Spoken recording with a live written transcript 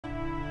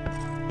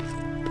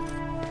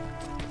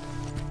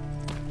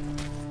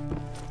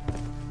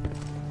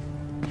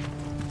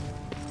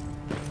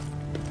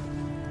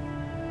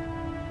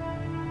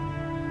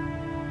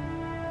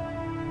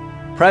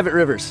Private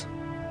Rivers.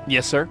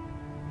 Yes, sir?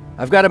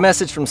 I've got a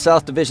message from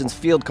South Division's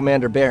Field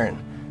Commander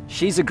Barron.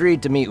 She's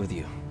agreed to meet with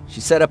you.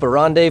 She set up a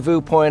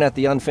rendezvous point at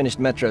the unfinished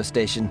metro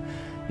station.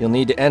 You'll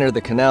need to enter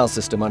the canal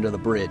system under the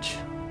bridge.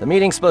 The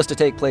meeting's supposed to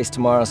take place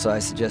tomorrow, so I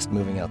suggest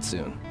moving out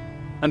soon.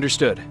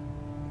 Understood.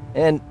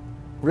 And,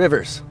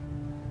 Rivers,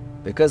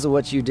 because of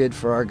what you did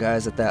for our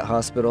guys at that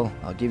hospital,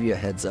 I'll give you a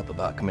heads up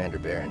about Commander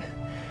Barron.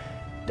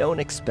 Don't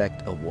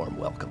expect a warm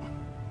welcome.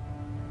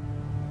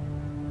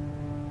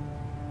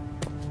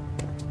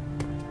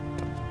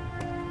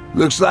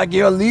 Looks like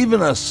you're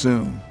leaving us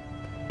soon.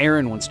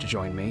 Aaron wants to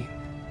join me.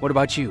 What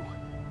about you?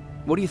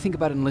 What do you think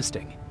about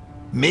enlisting?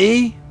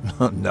 Me?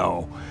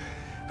 No.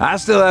 I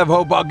still have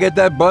hope I'll get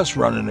that bus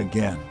running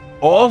again.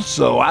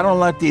 Also, I don't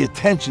like the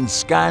attention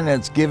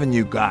Skynet's giving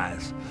you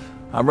guys.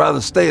 I'd rather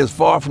stay as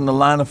far from the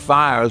line of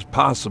fire as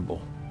possible.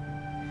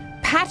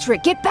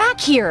 Patrick, get back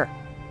here!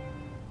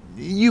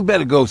 You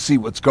better go see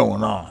what's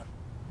going on.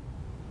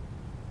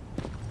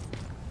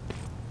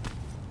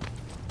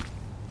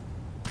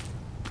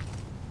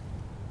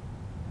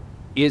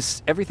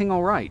 Is everything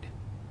all right?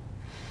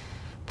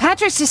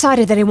 Patrick's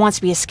decided that he wants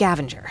to be a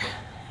scavenger.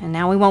 And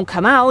now he won't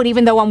come out,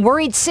 even though I'm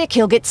worried sick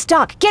he'll get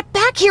stuck. Get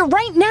back here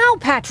right now,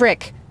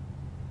 Patrick!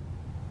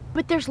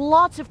 But there's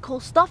lots of cool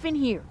stuff in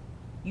here.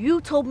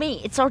 You told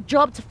me it's our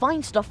job to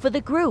find stuff for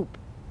the group.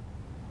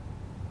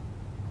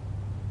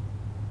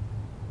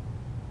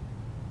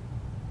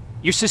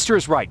 Your sister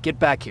is right. Get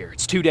back here.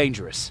 It's too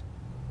dangerous.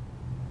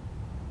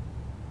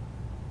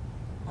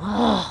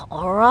 Oh,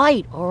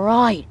 alright.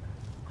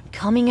 I'm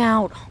coming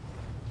out.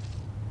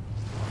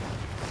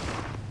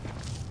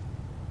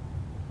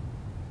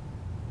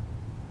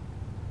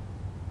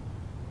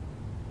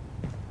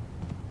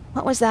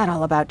 What was that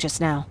all about just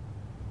now?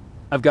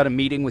 I've got a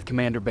meeting with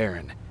Commander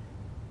Barron.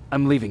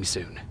 I'm leaving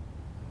soon.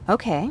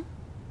 Okay.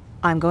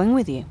 I'm going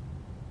with you.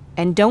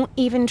 And don't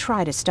even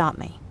try to stop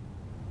me.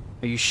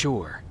 Are you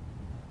sure?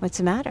 What's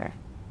the matter?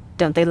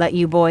 Don't they let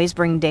you boys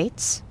bring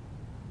dates?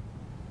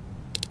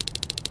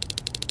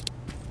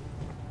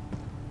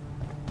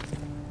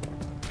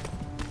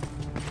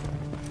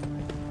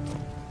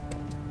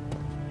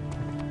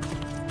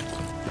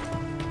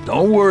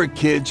 Don't worry,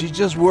 kid. She's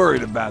just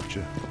worried about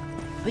you.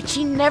 But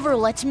she never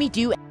lets me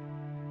do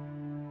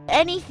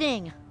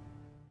anything.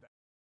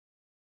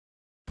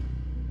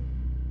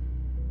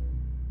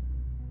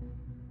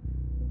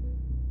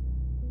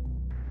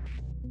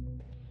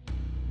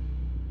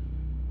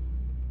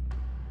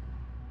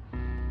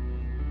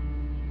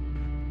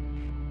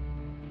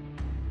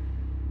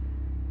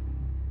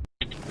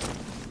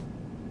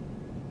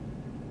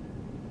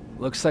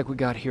 Looks like we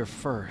got here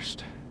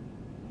first.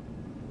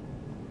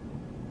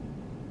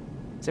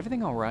 Is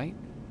everything all right?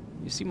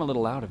 You seem a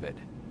little out of it.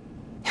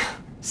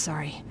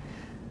 Sorry.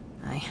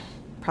 I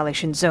probably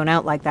shouldn't zone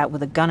out like that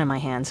with a gun in my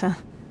hands, huh?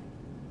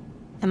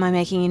 Am I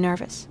making you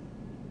nervous?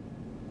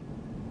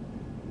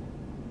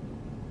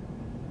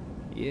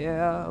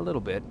 Yeah, a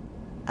little bit.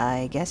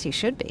 I guess you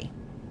should be.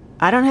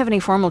 I don't have any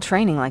formal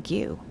training like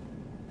you.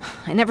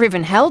 I never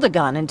even held a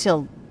gun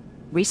until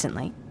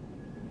recently.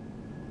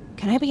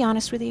 Can I be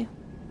honest with you?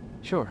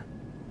 Sure.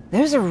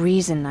 There's a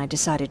reason I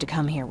decided to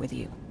come here with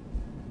you.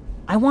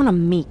 I want to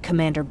meet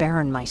Commander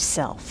Barron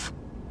myself.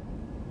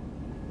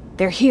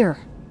 They're here.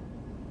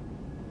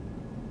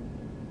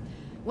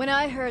 When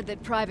I heard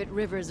that Private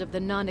Rivers of the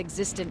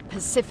non-existent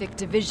Pacific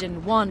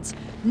Division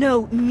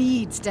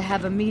needs to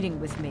have a meeting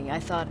with me, I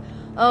thought,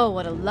 oh,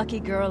 what a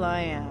lucky girl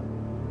I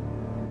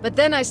am. But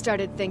then I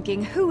started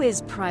thinking, who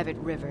is Private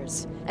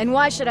Rivers? And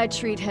why should I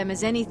treat him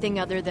as anything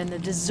other than the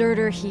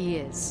deserter he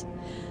is?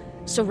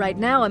 So right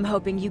now I'm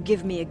hoping you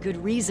give me a good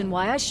reason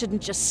why I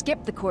shouldn't just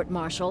skip the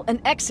court-martial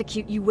and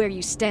execute you where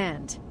you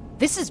stand.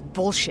 This is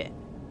bullshit.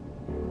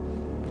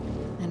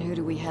 And who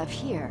do we have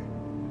here?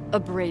 A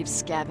brave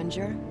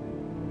scavenger?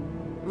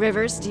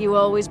 Rivers, do you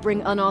always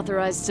bring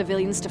unauthorized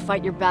civilians to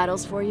fight your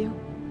battles for you?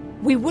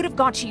 We would have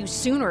got to you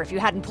sooner if you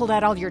hadn't pulled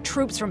out all your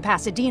troops from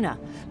Pasadena.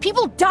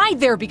 People died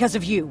there because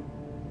of you!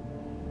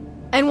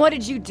 And what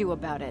did you do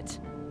about it?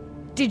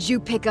 Did you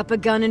pick up a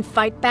gun and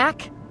fight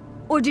back?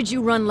 Or did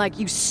you run like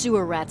you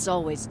sewer rats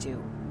always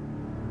do?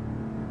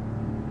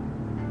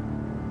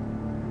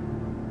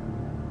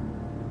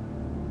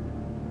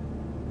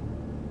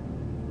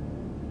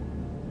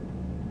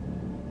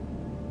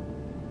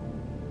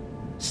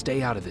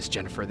 Stay out of this,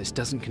 Jennifer. This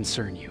doesn't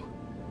concern you.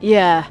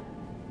 Yeah.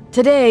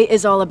 Today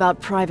is all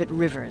about Private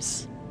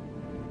Rivers.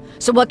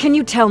 So what can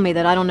you tell me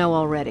that I don't know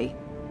already?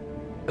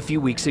 A few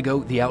weeks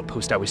ago, the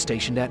outpost I was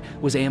stationed at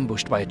was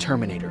ambushed by a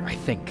Terminator, I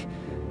think.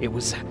 It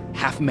was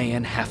half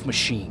man, half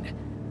machine.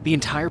 The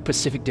entire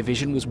Pacific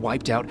Division was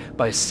wiped out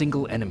by a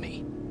single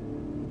enemy.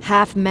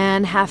 Half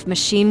man, half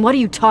machine? What are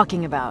you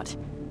talking about?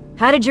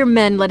 How did your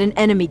men let an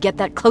enemy get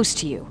that close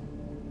to you?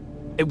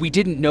 And we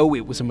didn't know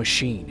it was a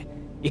machine.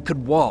 It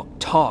could walk,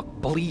 talk,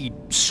 bleed,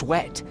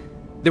 sweat.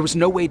 There was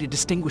no way to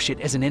distinguish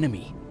it as an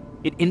enemy.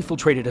 It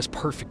infiltrated us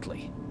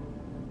perfectly.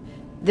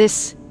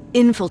 This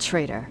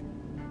infiltrator,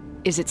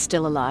 is it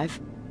still alive?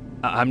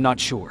 I'm not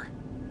sure.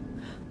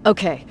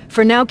 Okay,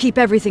 for now keep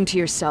everything to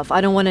yourself.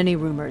 I don't want any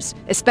rumors,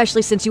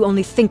 especially since you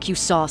only think you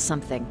saw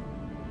something.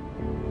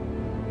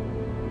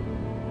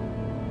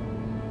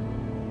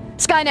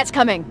 Skynet's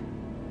coming!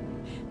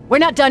 We're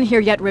not done here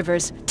yet,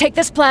 Rivers. Take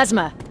this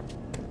plasma.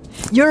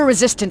 You're a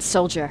resistance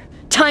soldier.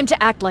 Time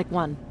to act like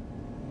one.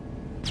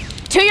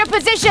 To your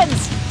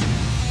positions!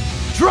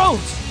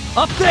 Drones!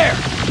 Up there!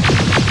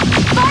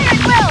 Fire at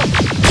will!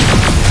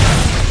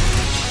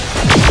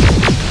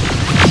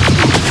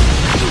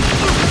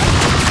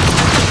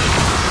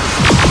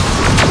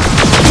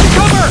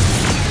 Cover!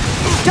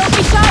 Don't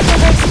be shy,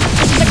 Rivers!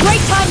 This is a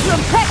great time to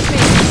impress me!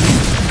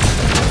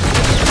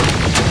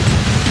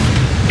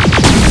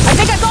 I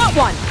think I got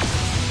one!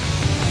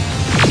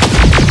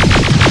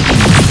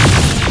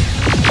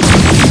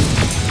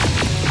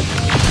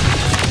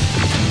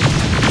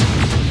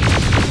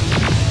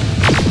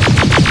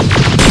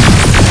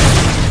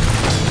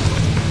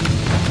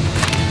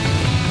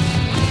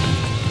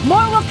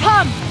 More will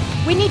come!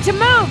 We need to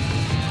move!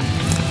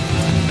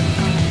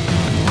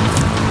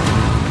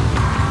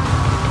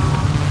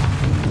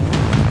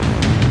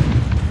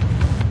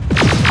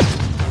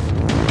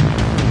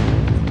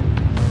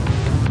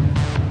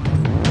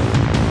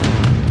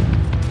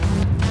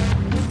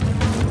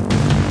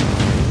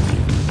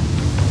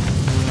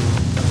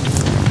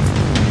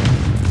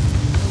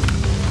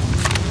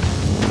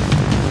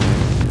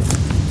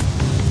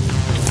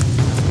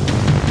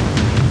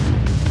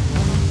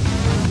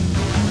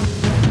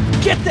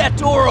 Get that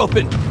door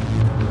open!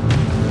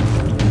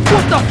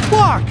 What the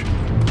fuck?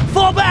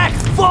 Fall back!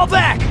 Fall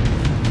back!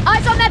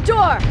 Eyes on that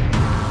door!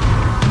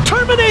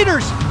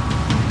 Terminators!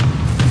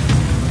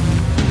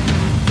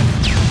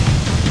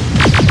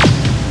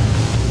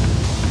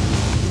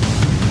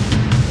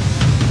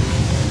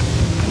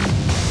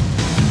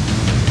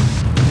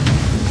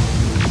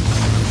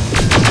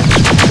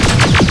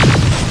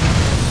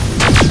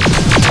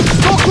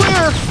 Go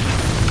clear!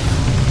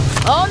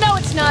 Oh no,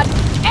 it's not!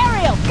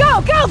 Ariel,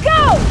 go, go,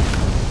 go!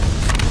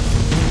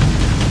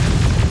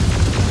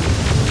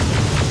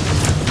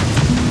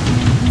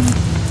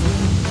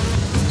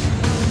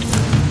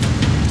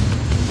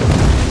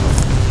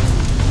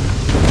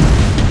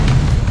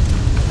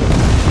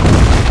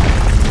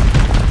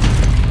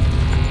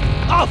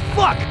 Oh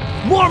fuck!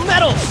 More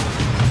metals!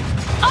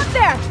 Up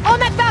there! On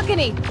that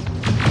balcony!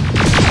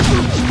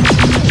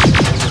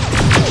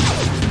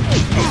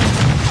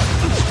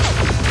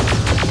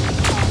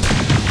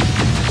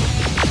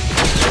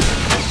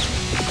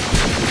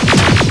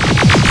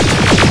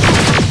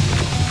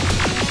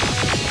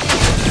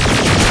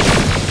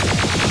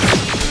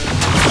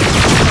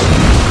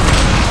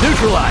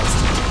 Neutralized!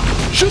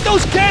 Shoot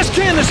those gas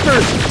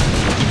canisters!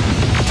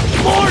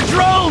 More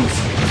drones!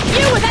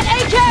 You with that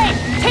AK!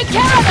 Take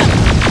care of them!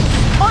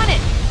 On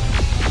it!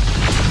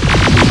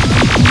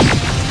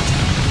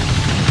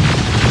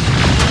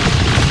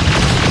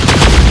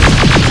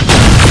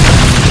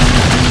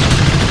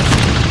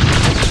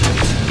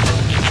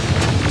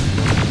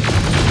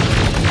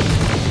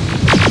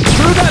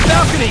 Through that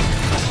balcony!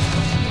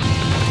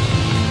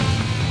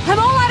 I'm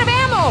all out of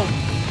ammo!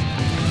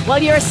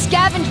 Well, you're a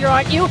scavenger,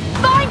 aren't you?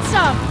 Find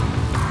some!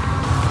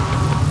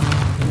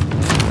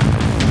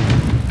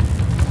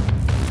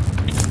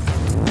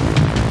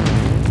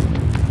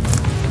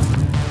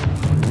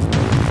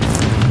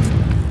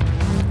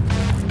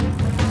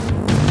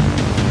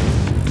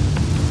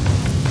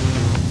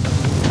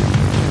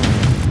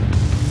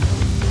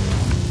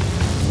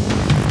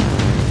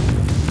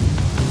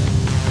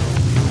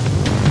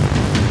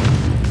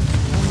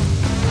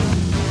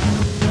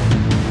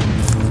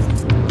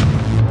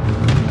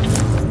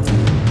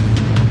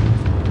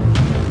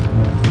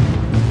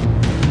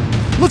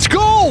 Let's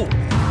go!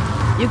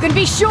 You can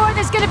be sure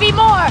there's gonna be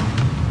more!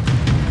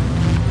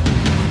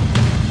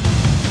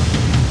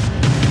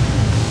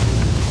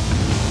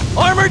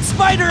 Armored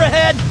spider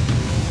ahead!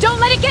 Don't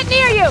let it get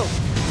near you!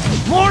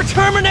 More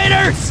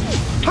Terminators!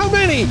 How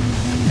many?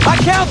 I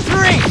count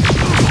 3!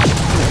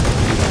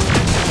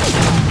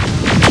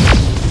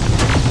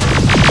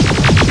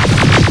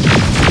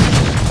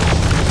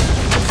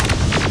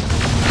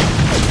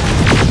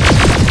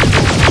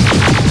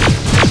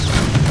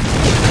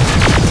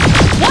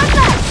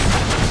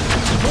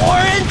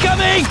 More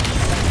incoming!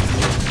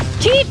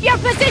 Keep your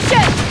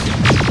position!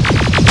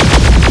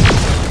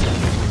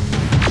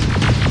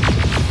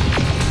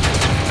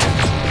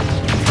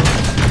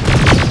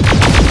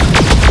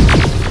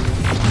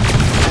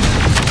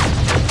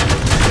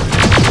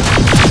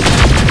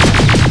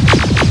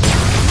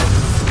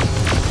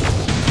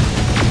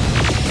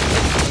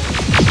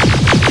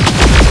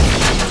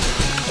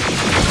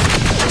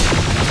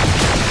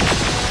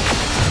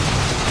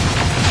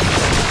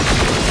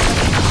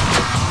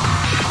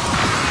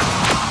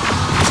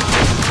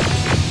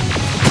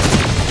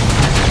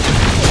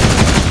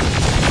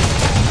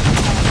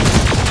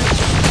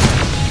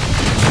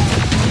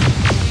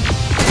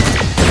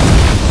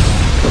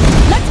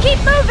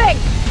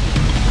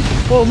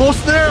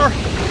 Almost there!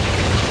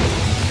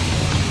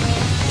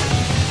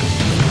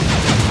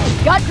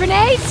 Got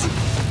grenades?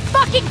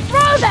 Fucking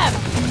throw them!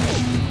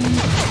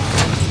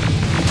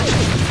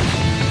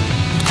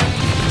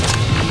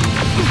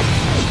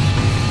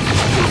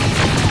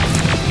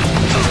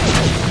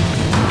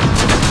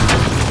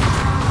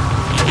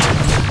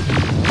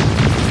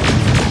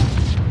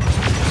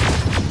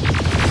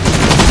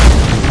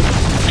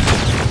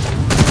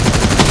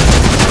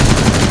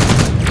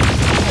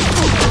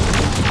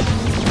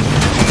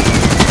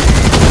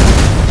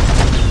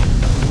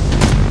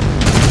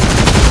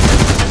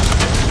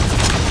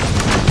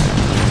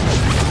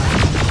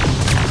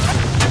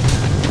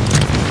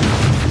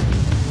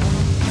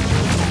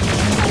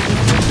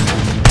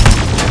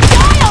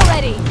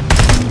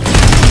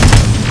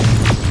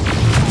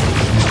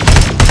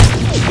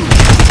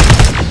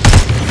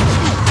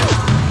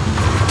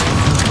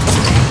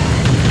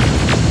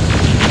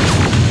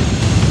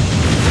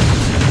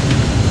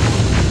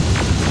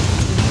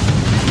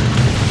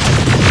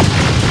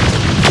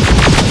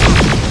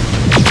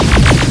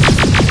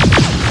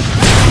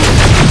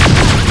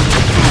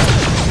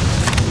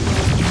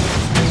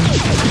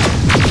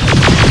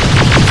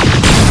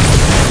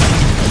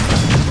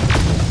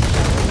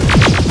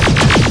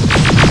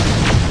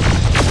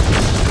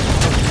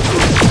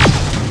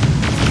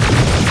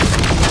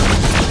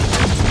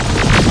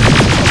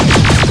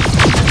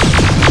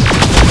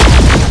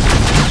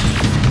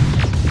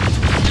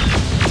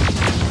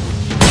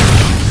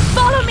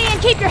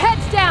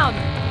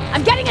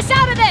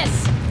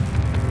 this!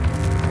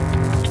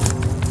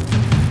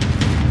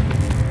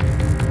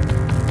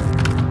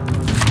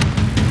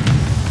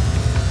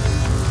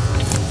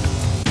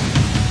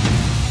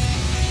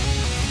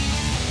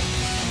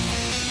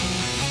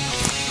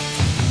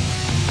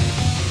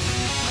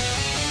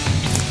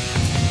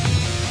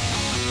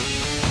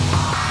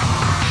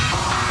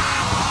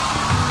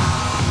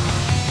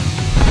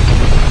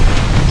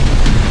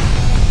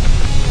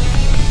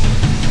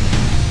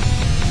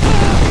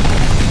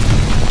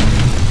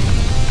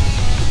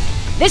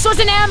 This was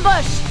an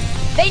ambush!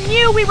 They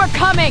knew we were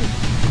coming!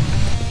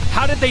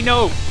 How did they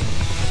know?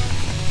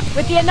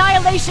 With the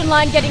annihilation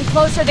line getting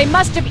closer, they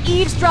must have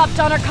eavesdropped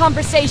on our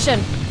conversation.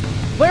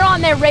 We're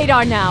on their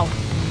radar now.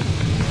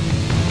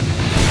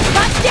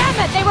 God damn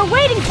it! They were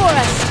waiting for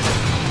us!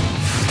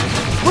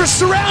 We're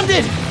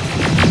surrounded!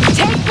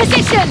 Take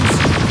positions!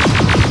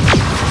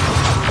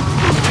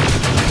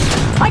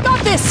 I got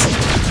this!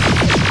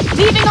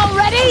 Leaving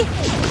already?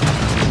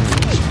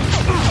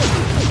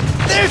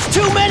 There's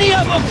too many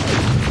of them!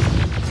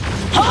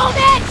 Hold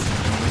it!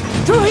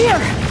 Through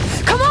here!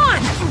 Come on!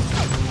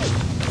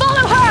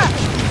 Follow her!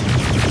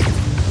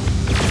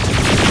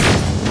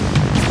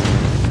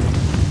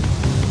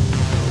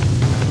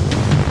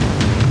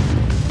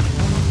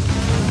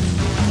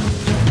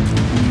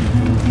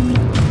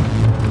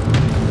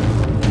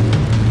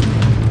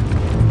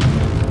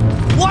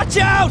 Watch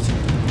out!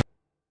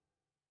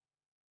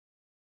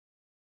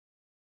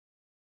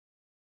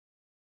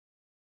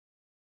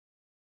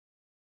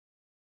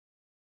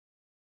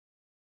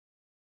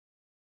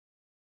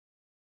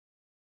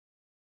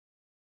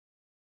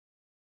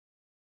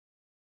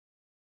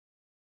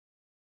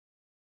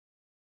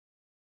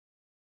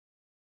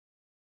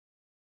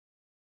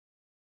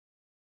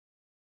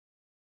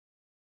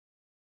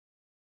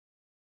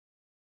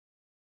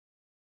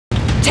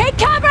 Take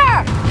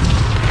cover!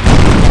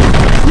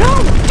 No,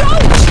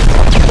 don't!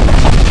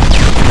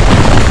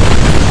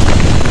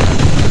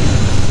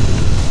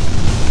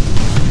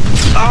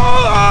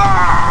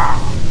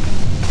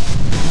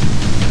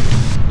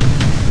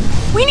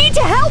 We need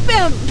to help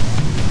him!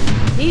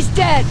 He's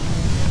dead.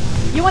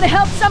 You want to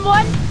help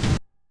someone?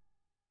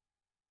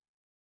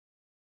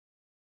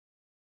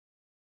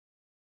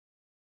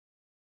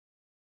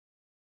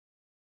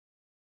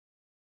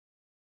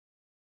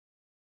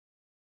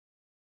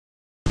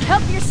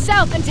 Help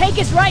yourself and take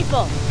his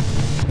rifle!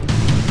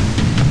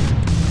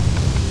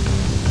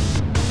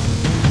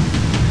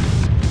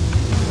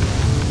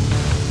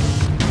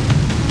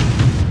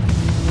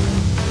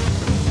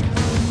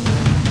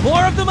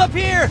 More of them up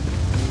here!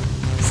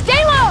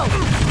 Stay low!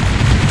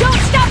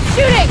 Don't stop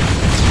shooting!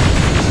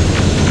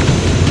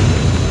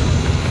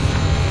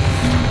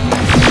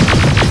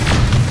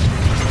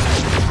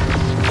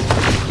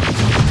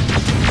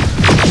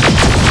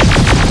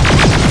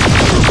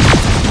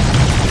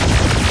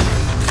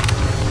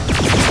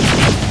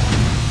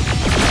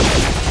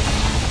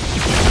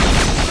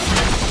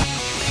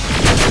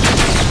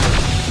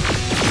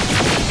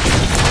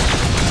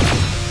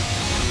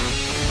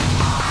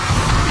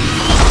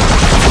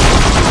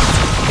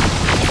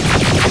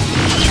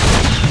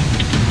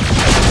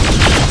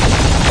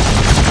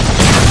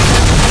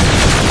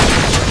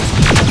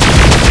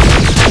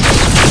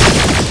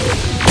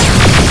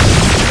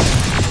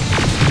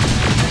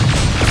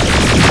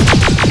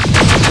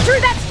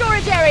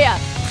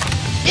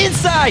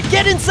 Inside!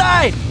 Get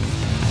inside! The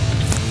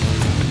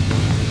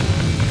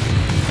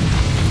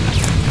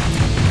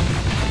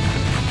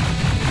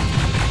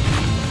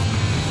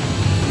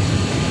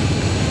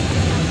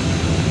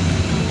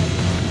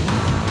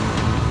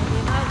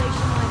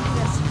annihilation line hit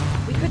us.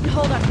 We couldn't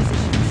hold our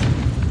positions.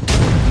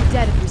 We'd be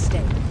dead if we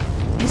stayed.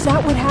 Is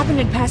that what happened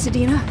in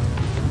Pasadena?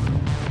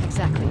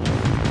 Exactly.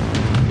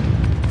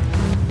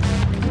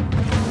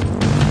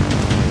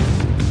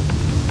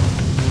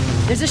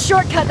 There's a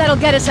shortcut that'll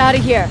get us out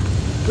of here.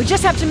 We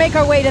just have to make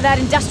our way to that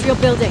industrial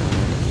building.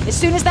 As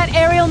soon as that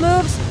aerial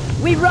moves,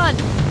 we run.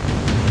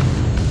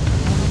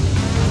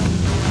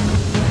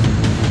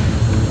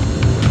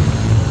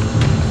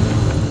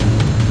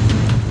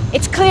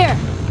 It's clear.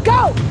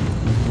 Go!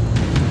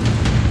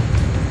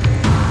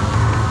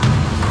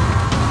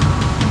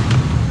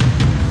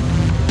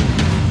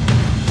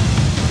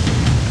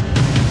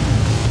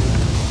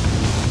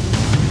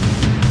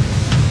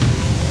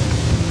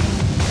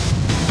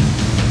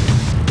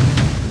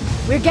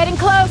 We're getting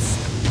close.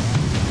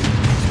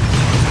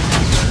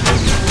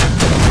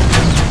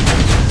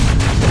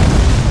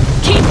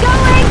 Keep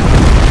going!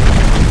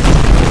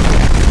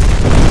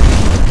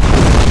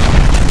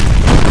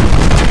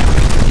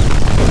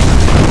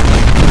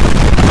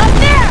 Up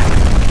there!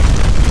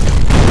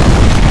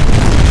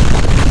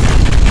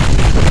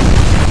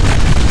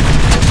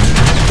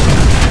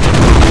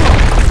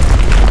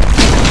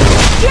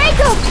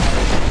 Jacob!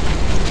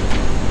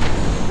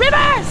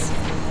 Rivers!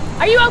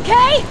 Are you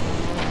okay?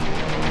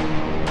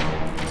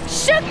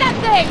 Shoot that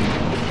thing!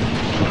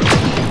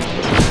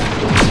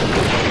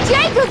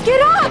 Jacob,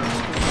 get up!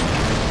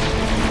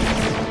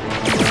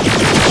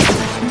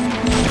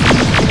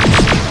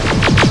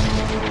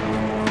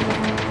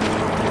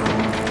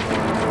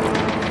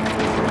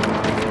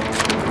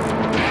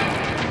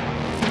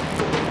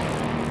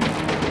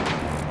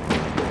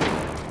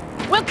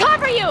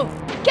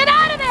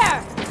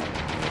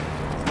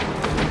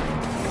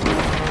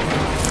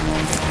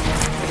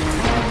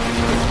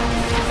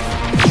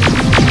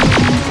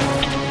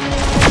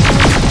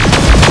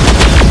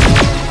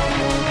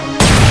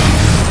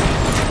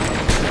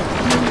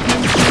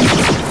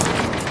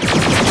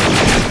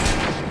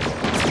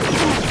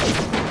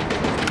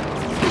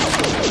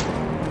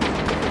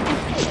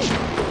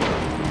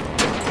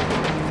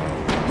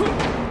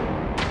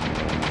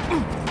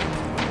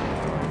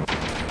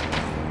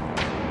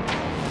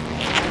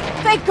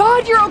 Thank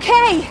God you're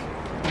okay!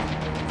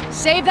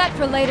 Save that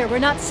for later. We're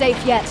not safe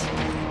yet.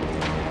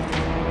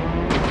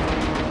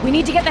 We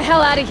need to get the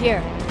hell out of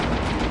here.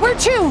 Where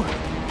to?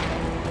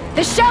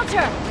 The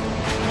shelter!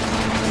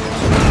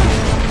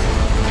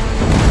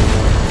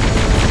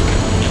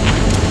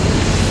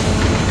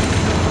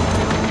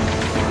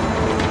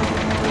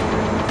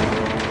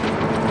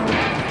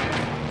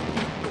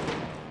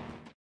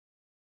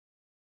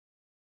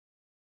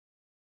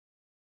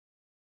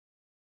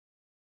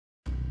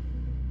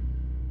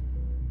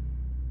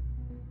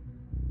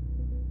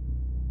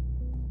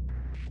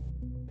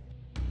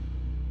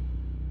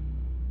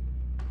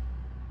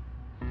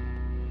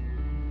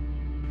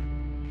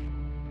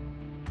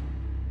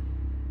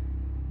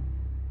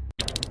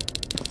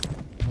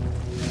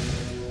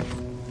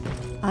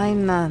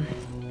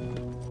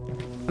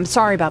 I'm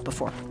sorry about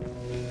before.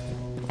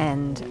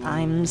 And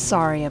I'm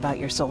sorry about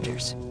your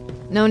soldiers.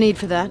 No need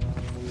for that.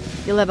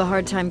 You'll have a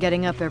hard time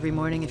getting up every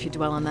morning if you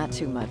dwell on that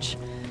too much.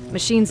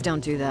 Machines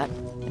don't do that,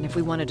 and if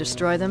we want to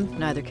destroy them,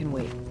 neither can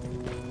we.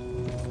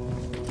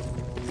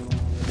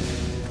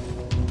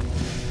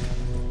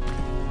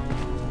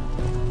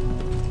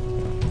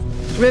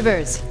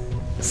 Rivers,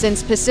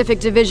 since Pacific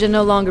Division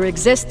no longer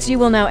exists, you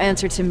will now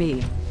answer to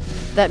me.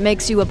 That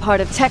makes you a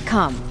part of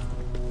TechCom.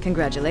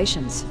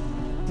 Congratulations.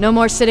 No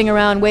more sitting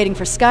around waiting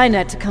for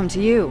Skynet to come to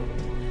you.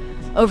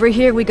 Over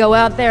here, we go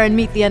out there and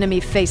meet the enemy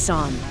face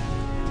on.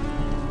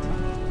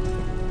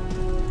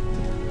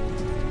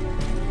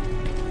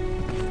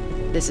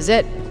 This is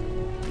it.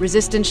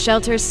 Resistance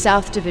Shelter,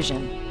 South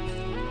Division.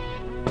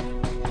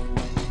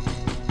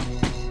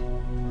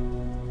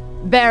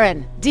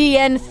 Baron,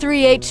 DN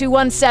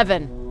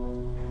 38217.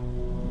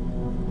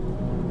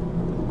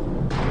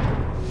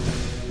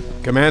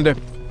 Commander.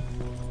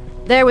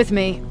 There with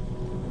me.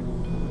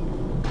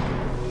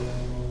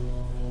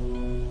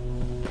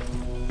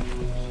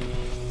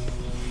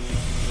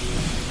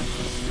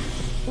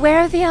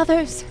 Where are the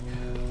others?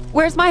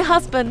 Where's my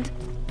husband?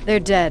 They're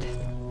dead.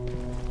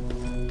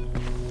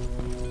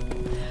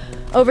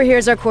 Over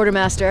here's our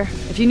quartermaster.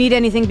 If you need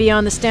anything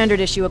beyond the standard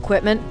issue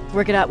equipment,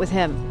 work it out with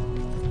him.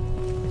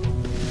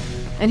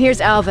 And here's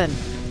Alvin,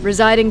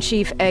 residing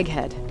chief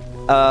Egghead.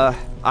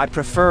 I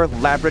prefer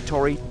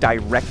laboratory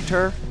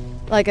director.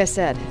 Like I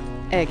said,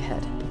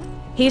 Egghead.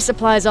 He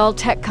supplies all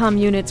TechCom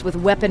units with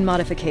weapon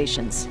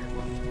modifications.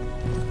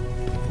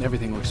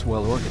 Everything looks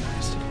well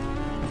organized.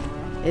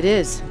 It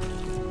is.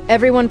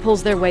 Everyone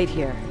pulls their weight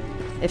here.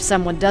 If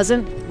someone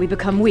doesn't, we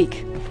become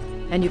weak.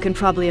 And you can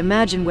probably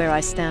imagine where I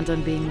stand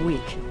on being weak.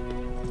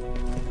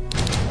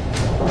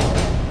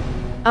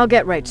 I'll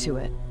get right to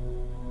it.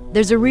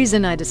 There's a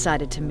reason I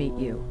decided to meet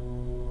you.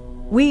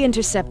 We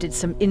intercepted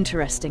some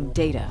interesting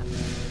data.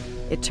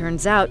 It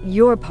turns out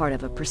you're part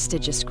of a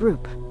prestigious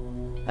group.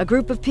 A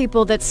group of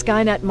people that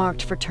Skynet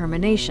marked for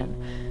termination.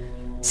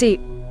 See,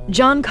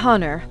 John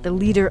Connor, the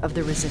leader of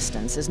the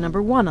Resistance, is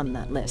number 1 on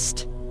that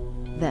list.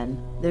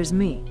 Then there's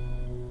me.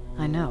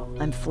 I know,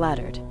 I'm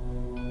flattered.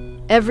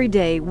 Every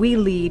day, we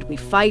lead, we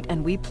fight,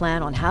 and we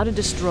plan on how to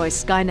destroy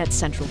Skynet's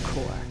central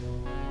core.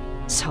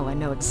 So I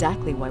know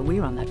exactly why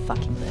we're on that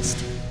fucking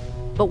list.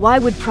 But why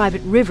would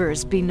Private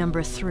Rivers be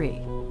number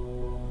 3?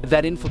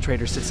 That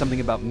infiltrator said something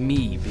about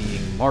me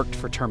being marked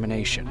for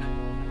termination.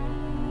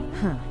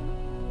 Huh.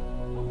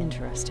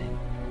 Interesting.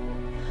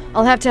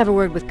 I'll have to have a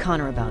word with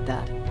Connor about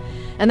that.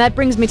 And that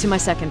brings me to my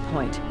second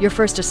point, your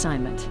first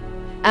assignment.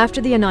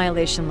 After the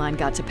Annihilation Line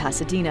got to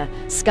Pasadena,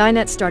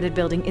 Skynet started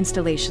building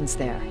installations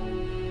there.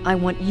 I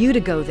want you to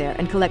go there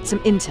and collect some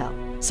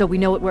intel, so we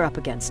know what we're up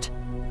against.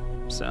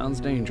 Sounds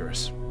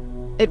dangerous.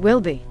 It will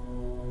be.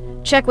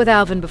 Check with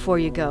Alvin before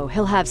you go.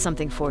 He'll have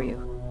something for you.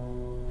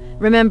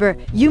 Remember,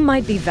 you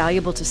might be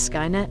valuable to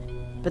Skynet,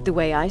 but the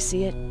way I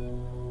see it,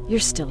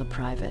 you're still a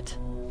private.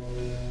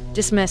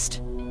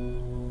 Dismissed.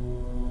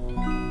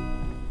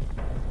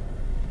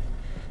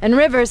 And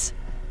Rivers,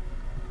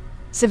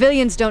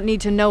 civilians don't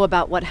need to know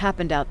about what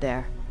happened out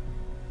there.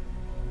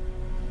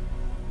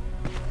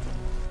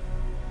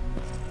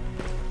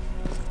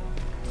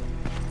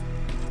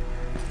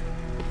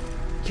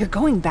 You're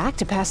going back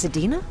to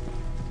Pasadena?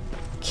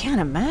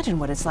 Can't imagine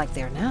what it's like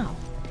there now.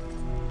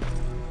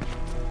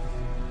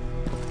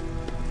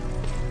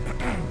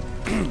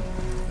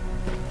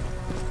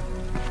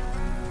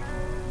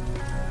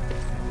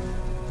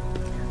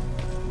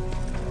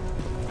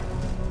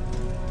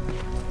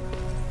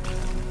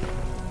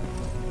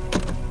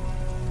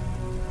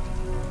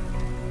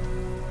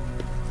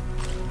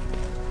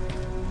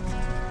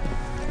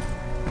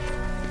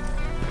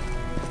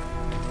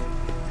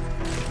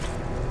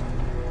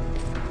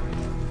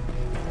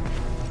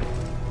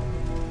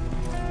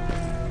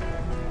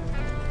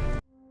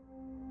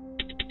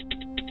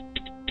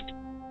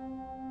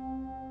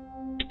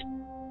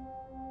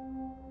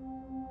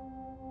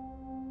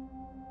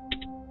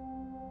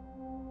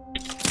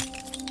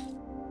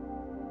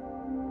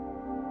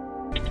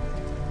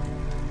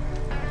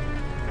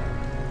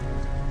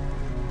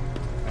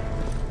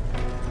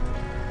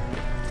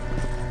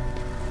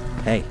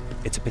 Hey,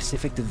 it's a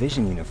Pacific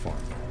Division uniform.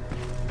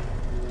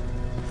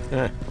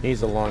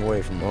 He's a long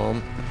way from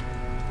home.